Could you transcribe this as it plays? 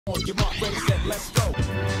Your mark, ready, set, let's go.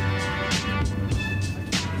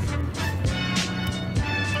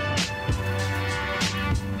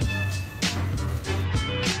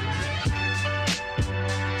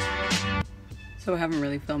 So I haven't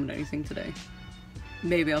really filmed anything today.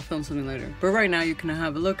 Maybe I'll film something later. But right now you can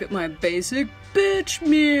have a look at my basic bitch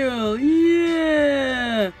meal.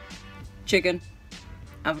 Yeah! Chicken,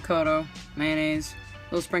 avocado, mayonnaise,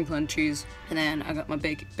 a little sprinkle and cheese. And then I got my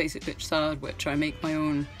basic bitch salad, which I make my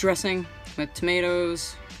own dressing with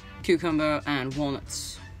tomatoes, cucumber, and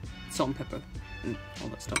walnuts, salt and pepper, and all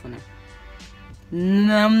that stuff in there.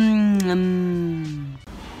 Nom nom.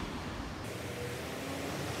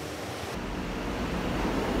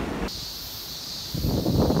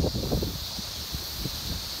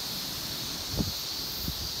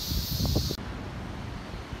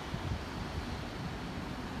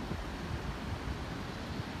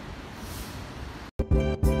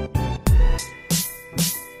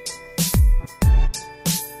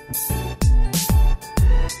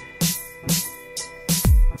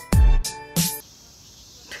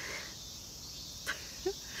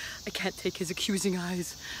 I can't take his accusing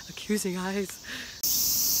eyes. Accusing eyes.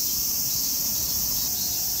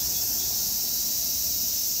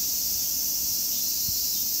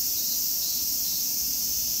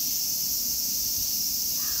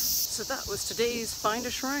 So that was today's Find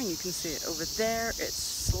a Shrine. You can see it over there. It's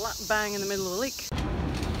slap bang in the middle of the lake.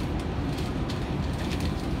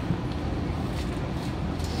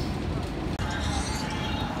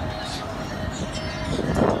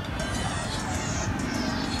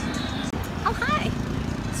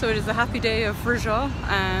 So it is the happy day of Frijar,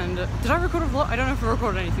 and did I record a vlog? I don't know if I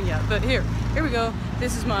recorded anything yet, but here we go.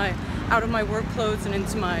 This is my out of my work clothes and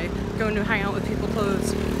into my going to hang out with people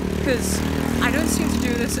clothes, because I don't seem to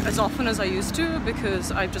do this as often as I used to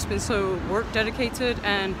because I've just been so work dedicated,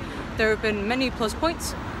 and there have been many plus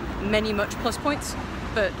points, much plus points,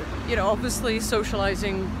 but you know, obviously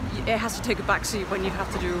socializing, it has to take a backseat when you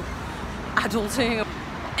have to do adulting.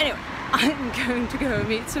 Anyway, I'm going to go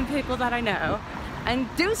meet some people that I know and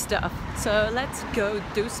do stuff. So let's go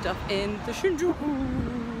do stuff in the Shinjuku.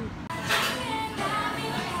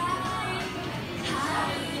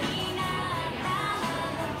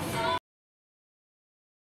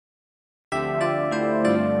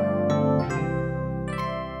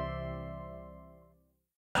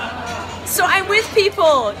 So I'm with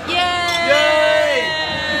people. Yay! Yay!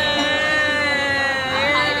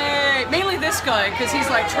 Mainly this guy, because he's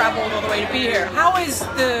like traveled all the way to be here. How is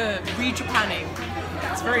the re-Japanning?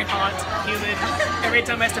 It's very hot, humid. Every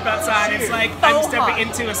time I step outside, it's like I'm stepping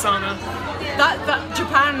into a sauna. That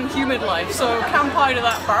Japan humid life. So kanpai to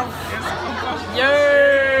that, bro.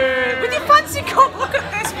 Yay! With your fancy cup. Look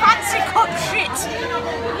at this fancy cup shit.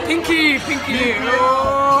 Pinky.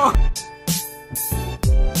 Oh.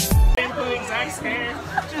 Exact hair.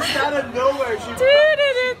 Just out of nowhere, she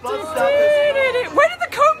busts out this. Where did the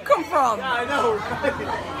comb come from? Yeah, I know, right?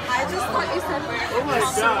 I just thought you said where. Oh my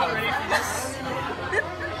god. Ready for this?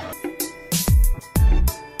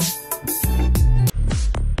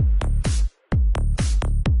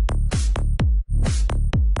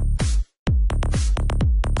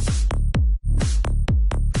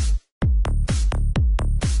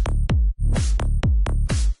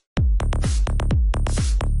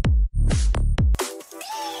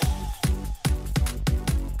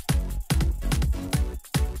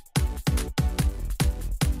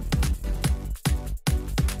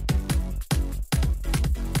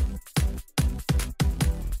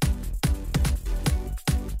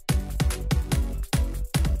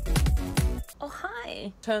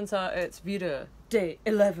 Turns out it's VIDA day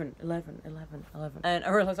 11. And I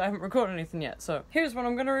realised I haven't recorded anything yet, so here's what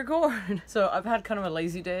I'm gonna record. So I've had kind of a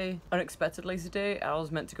lazy day, unexpected lazy day. I was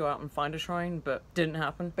meant to go out and find a shrine, but didn't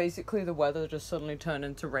happen. Basically the weather just suddenly turned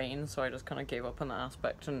into rain, so I just kind of gave up on that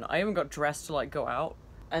aspect, and I even got dressed to like go out.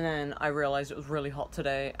 And then I realised it was really hot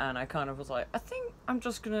today, and I kind of was like, I think I'm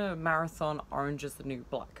just gonna marathon Orange is the New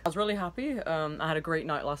Black. I was really happy. I had a great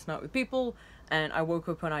night last night with people, and I woke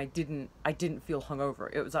up and I didn't feel hungover.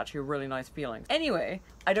 It was actually a really nice feeling. Anyway,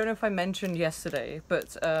 I don't know if I mentioned yesterday,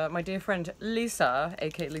 but my dear friend Lisa,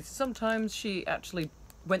 aka Lisa Sometimes, she actually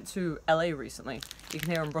went to LA recently. You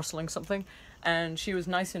can hear I'm rustling something. And she was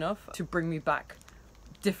nice enough to bring me back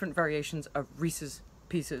different variations of Reese's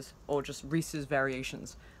Pieces, or just Reese's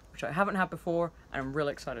variations, which I haven't had before, and I'm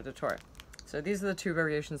really excited to try it. So these are the two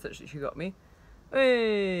variations that she got me.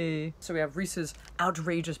 Hey! So we have Reese's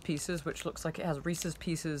Outrageous Pieces, which looks like it has Reese's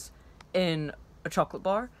Pieces in a chocolate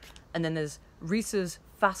bar. And then there's Reese's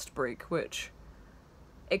Fast Break, which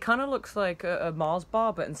it kind of looks like a Mars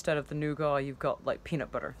bar, but instead of the nougat, you've got like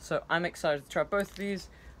peanut butter. So I'm excited to try both of these.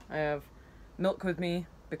 I have milk with me,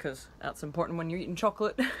 because that's important when you're eating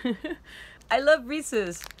chocolate. I love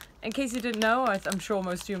Reese's! In case you didn't know, I'm sure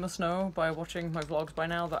most of you must know by watching my vlogs by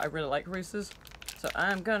now that I really like Reese's. So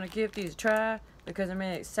I'm gonna give these a try, because I'm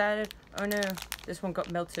really excited. Oh no, this one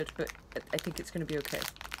got melted, but I think it's gonna be okay.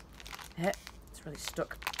 It's really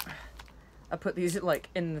stuck. I put these like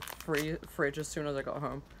in the fridge as soon as I got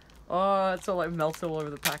home. Oh, it's all like melted all over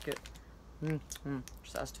the packet.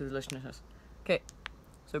 Just adds to the deliciousness. Okay,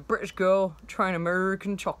 so British girl trying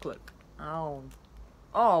American chocolate. Oh,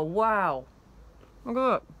 oh wow! Look at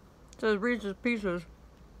that. It says Reese's Pieces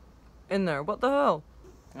in there. What the hell?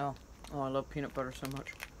 Oh, I love peanut butter so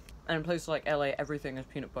much. And in places like LA, everything is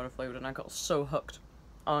peanut butter flavored, and I got so hooked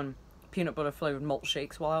on peanut butter flavored malt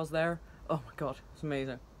shakes while I was there. Oh my god, it's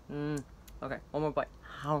amazing. Okay, one more bite.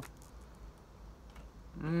 Oh,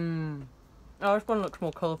 this one looks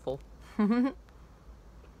more colourful.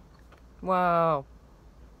 Wow.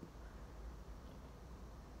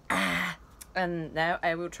 And now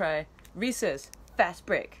I will try Reese's Fast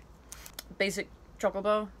Break basic chocolate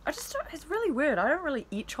bar. It's really weird. I don't really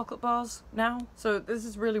eat chocolate bars now, so this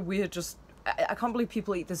is really weird. Just I can't believe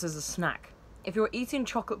people eat this as a snack. If you're eating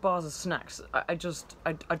chocolate bars as snacks, I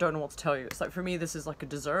don't know what to tell you. It's like, for me, this is like a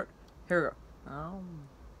dessert. Here we go.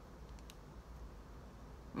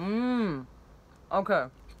 Oh. Okay.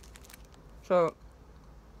 So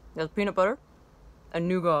there's peanut butter and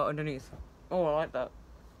nougat underneath. Oh, I like that.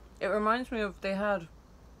 It reminds me of, they had,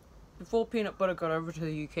 before peanut butter got over to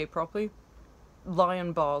the UK properly,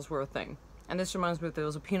 Lion bars were a thing. And this reminds me of, there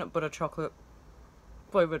was a peanut butter chocolate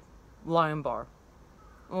flavored Lion bar.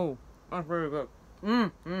 Oh, that's really good.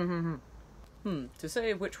 To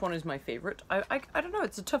say which one is my favorite, I don't know,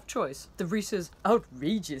 it's a tough choice. The Reese's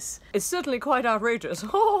outrageous. It's certainly quite outrageous.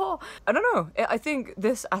 I don't know, I think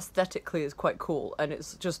this aesthetically is quite cool, and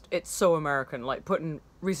it's so American, like putting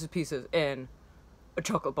Reese's Pieces in a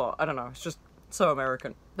chocolate bar. I don't know, it's just so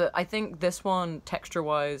American. But I think this one,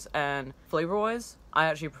 texture-wise and flavor-wise, I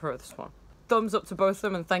actually prefer this one. Thumbs up to both of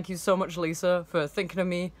them, and thank you so much, Lisa, for thinking of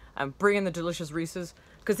me and bringing the delicious Reese's,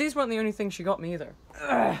 because these weren't the only things she got me either.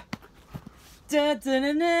 Ugh. Da, da,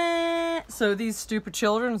 da, da. So these stupid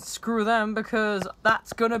children, screw them, because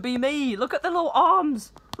that's gonna be me. Look at the little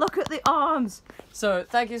arms. Look at the arms. So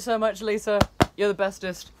thank you so much, Lisa. You're the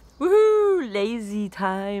bestest. Woohoo! Lazy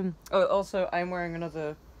time. Oh, also, I'm wearing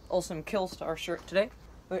another awesome Killstar shirt today,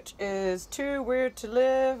 which is Too Weird to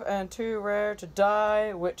Live and Too Rare to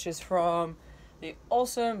Die, which is from the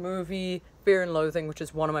awesome movie Fear and Loathing, which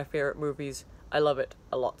is one of my favorite movies. I love it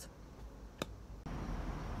a lot.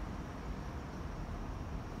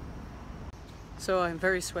 So I'm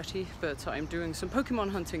very sweaty, but I'm doing some Pokemon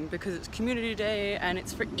hunting because it's community day and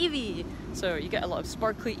it's for Eevee. So you get a lot of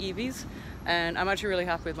sparkly Eevees, and I'm actually really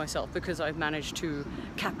happy with myself because I've managed to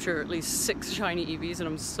capture at least 6 shiny Eevees, and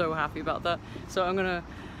I'm so happy about that. So I'm gonna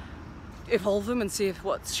evolve them and see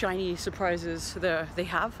what shiny surprises they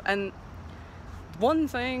have. And one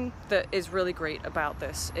thing that is really great about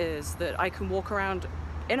this is that I can walk around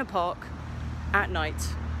in a park at night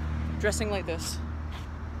dressing like this.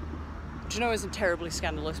 Which I know isn't terribly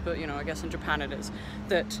scandalous, but you know, I guess in Japan it is.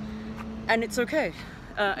 And it's okay.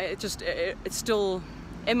 It's still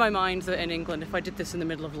in my mind that in England, if I did this in the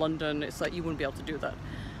middle of London, it's like you wouldn't be able to do that.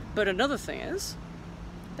 But another thing is,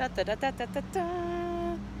 look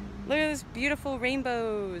at these beautiful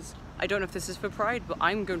rainbows. I don't know if this is for Pride, but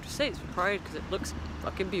I'm going to say it's for Pride because it looks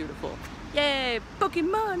fucking beautiful. Yay!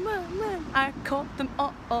 Pokemon, man, I caught them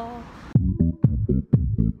all.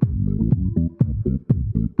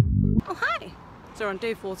 Oh, hi! So on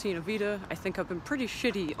day 14 of VEDA, I think I've been pretty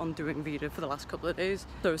shitty on doing VEDA for the last couple of days.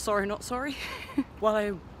 So sorry, not sorry. While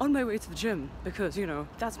I'm on my way to the gym, because, you know,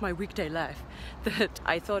 that's my weekday life, that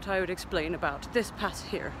I thought I would explain about this pass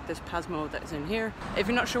here, this Pasmo that is in here. If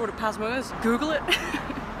you're not sure what a Pasmo is, Google it.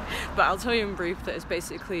 But I'll tell you in brief that it's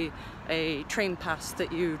basically a train pass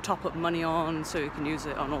that you top up money on so you can use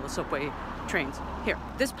it on all the subway trains. Here,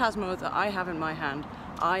 this Pasmo that I have in my hand,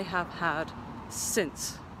 I have had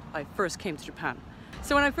since I first came to Japan.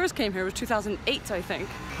 So when I first came here, it was 2008, I think.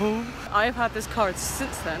 I've had this card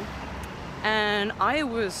since then, and I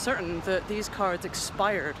was certain that these cards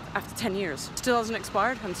expired after 10 years. Still hasn't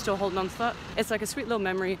expired, I'm still holding on to that. It's like a sweet little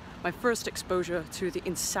memory, my first exposure to the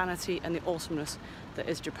insanity and the awesomeness that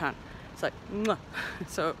is Japan. It's like, mwah.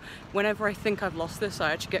 So whenever I think I've lost this,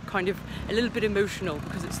 I actually get kind of a little bit emotional,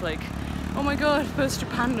 because it's like, oh my god, first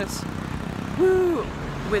Japanness. Woo!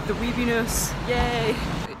 With the weebiness, yay!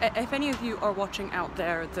 If any of you are watching out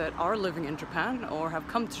there that are living in Japan or have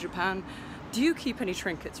come to Japan, do you keep any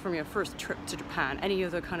trinkets from your first trip to Japan? Any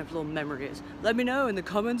other kind of little memories? Let me know in the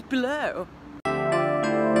comments below.